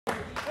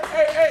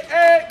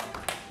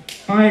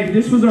Alright,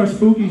 this was our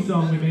spooky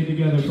song we made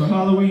together for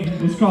Halloween.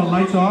 It's called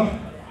Lights Off.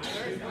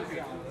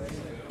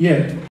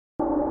 Yeah.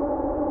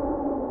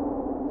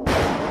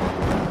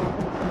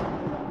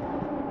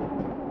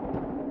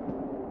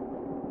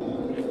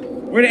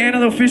 We're the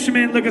Antelope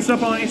Fishermen. Look us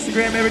up on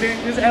Instagram, everything.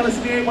 This is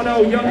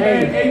LSD810, Young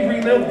Man,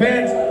 Avery, Lil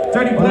Benz,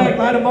 Dirty Black,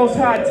 Light of Most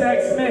High,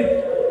 Tag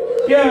Smith.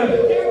 Yeah.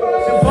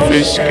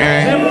 Fish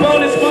gang. Them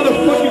bonus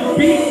motherfucking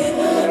beats.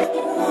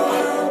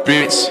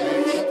 Bitch.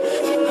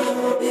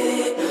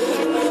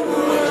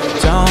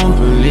 Don't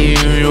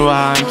believe you,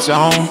 I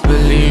don't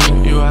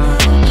believe you,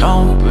 I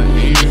don't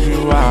believe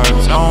you, I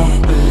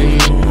don't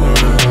believe you.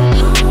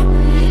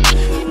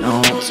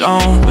 No,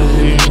 don't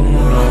believe you,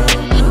 no.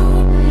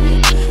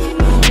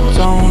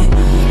 Don't.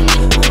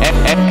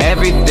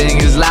 Everything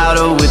is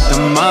louder with the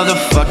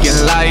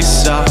motherfucking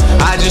lights up.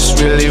 I just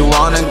really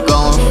wanna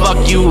go and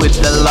fuck you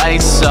with the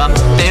lights up.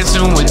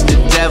 Dancing with the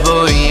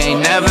devil, he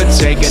ain't never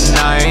take a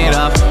night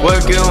off.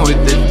 Working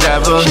with the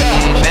devil, he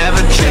ain't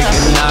never take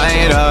a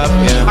night off.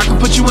 Yeah. I can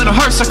put you in a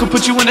hearse, I can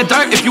put you in the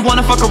dirt. If you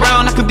wanna fuck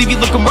around, I could leave you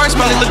looking worse.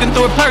 Probably looking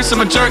through a purse,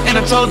 I'm a jerk, and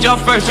I told y'all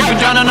first. You can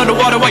drown under the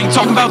water while you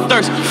talking about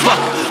thirst. Fuck,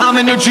 I'm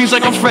in their dreams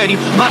like I'm Freddy.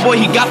 My boy,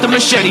 he got the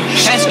machete.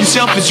 Ask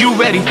yourself, is you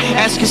ready?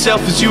 Ask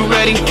yourself, is you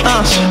ready?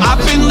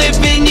 I've been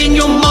living in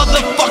your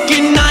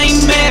motherfucking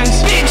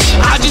nightmares, bitch.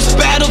 I just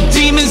battle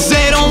demons,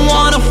 they don't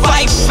wanna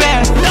fight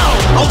fair. No,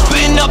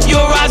 open up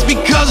your eyes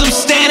because I'm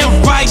standing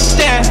right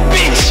there,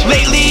 bitch.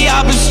 Lately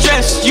I've been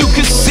stressed, you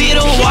can see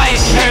the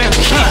white hair.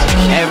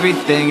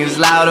 Everything is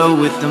louder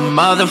with the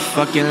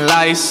motherfucking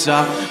lights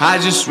up. I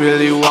just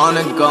really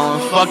wanna go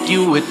and fuck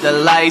you with the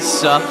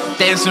lights up.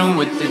 Dancing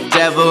with the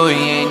devil,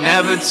 he ain't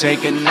never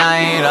take a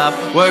night off.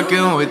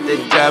 Working with the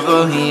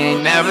devil, he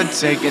ain't never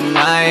take a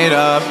night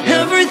off.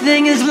 Yeah.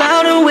 Everything is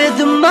louder with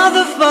the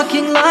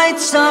motherfucking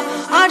lights off.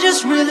 I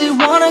just really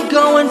wanna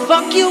go and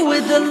fuck you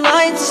with the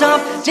lights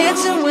off.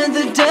 Dancing with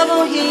the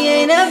devil, he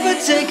ain't ever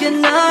take a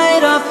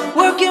night off.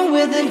 Working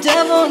with the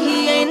devil,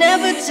 he ain't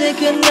ever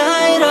take a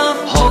night off.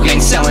 Whole gang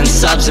selling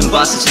subs and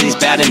buses to these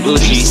bad and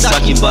bougie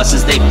sucky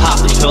buses. They pop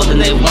the pill, then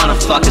they wanna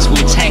fuck us.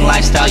 Wu-Tang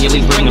lifestyle, yeah,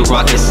 we bring a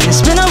ruckus. They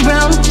spin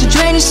around to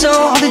drain your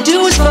soul. All they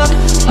do is fuck,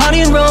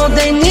 party and roll.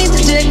 They need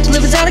the dick,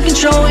 livers out of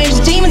control. Age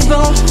the demon's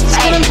bone,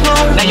 spin and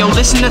pull. Now yo,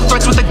 listen to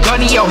threats with a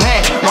gun in your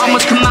head.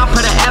 Ramos come out,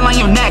 put an L on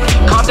your neck.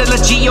 Carved a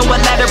Gio, a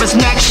letter is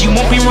next. You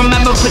won't be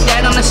remembered, put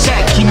that on the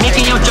set. Keep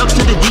making your jokes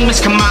till the demons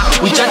come out.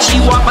 We judge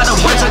you off by the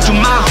words out your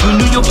mouth. You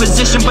knew your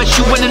position, but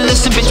you wouldn't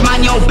listen. Bitch,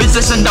 mind your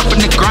business and up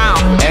in the ground.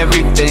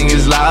 Everything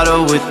is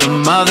louder with the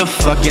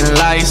motherfucking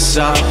lights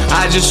up.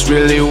 I just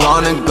really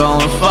wanna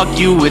go and fuck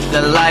you with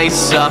the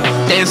lights up.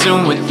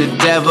 Dancing with the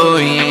devil,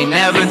 he ain't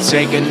never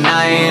take a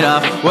night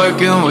off.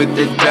 Working with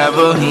the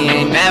devil, he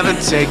ain't never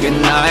take a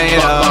night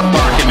off.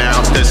 Barking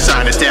out the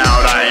sign of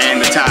doubt, I aim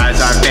the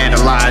ties, I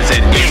vandalize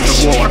it in the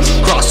war.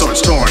 Cross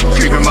swords torn,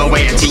 creeping my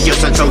way into your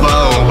central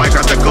lobe. I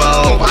grab the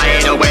globe, I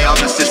ate away all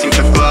the systems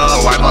to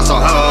flow. I've lost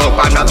all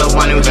hope, I'm not the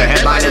one who the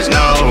headliners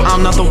know.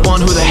 I'm not the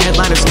one who the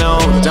headliners know.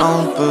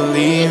 Don't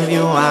believe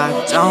you,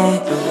 I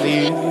don't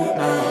believe you,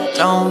 no.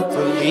 Don't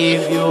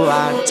believe you,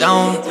 I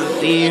don't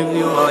believe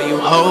you. All you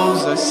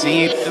hoes are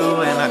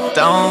see-through and I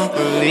don't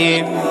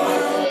believe you.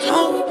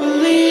 Don't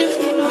believe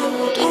you,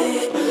 no,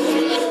 don't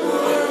believe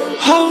you.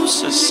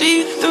 Hoes are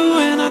see-through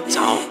and I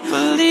don't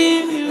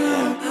believe you.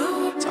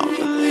 Don't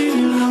believe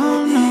you,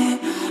 no, no.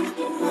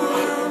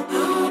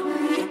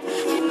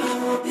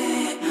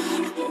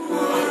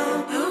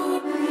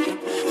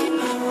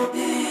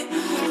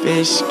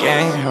 Fish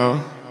gang,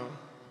 ho.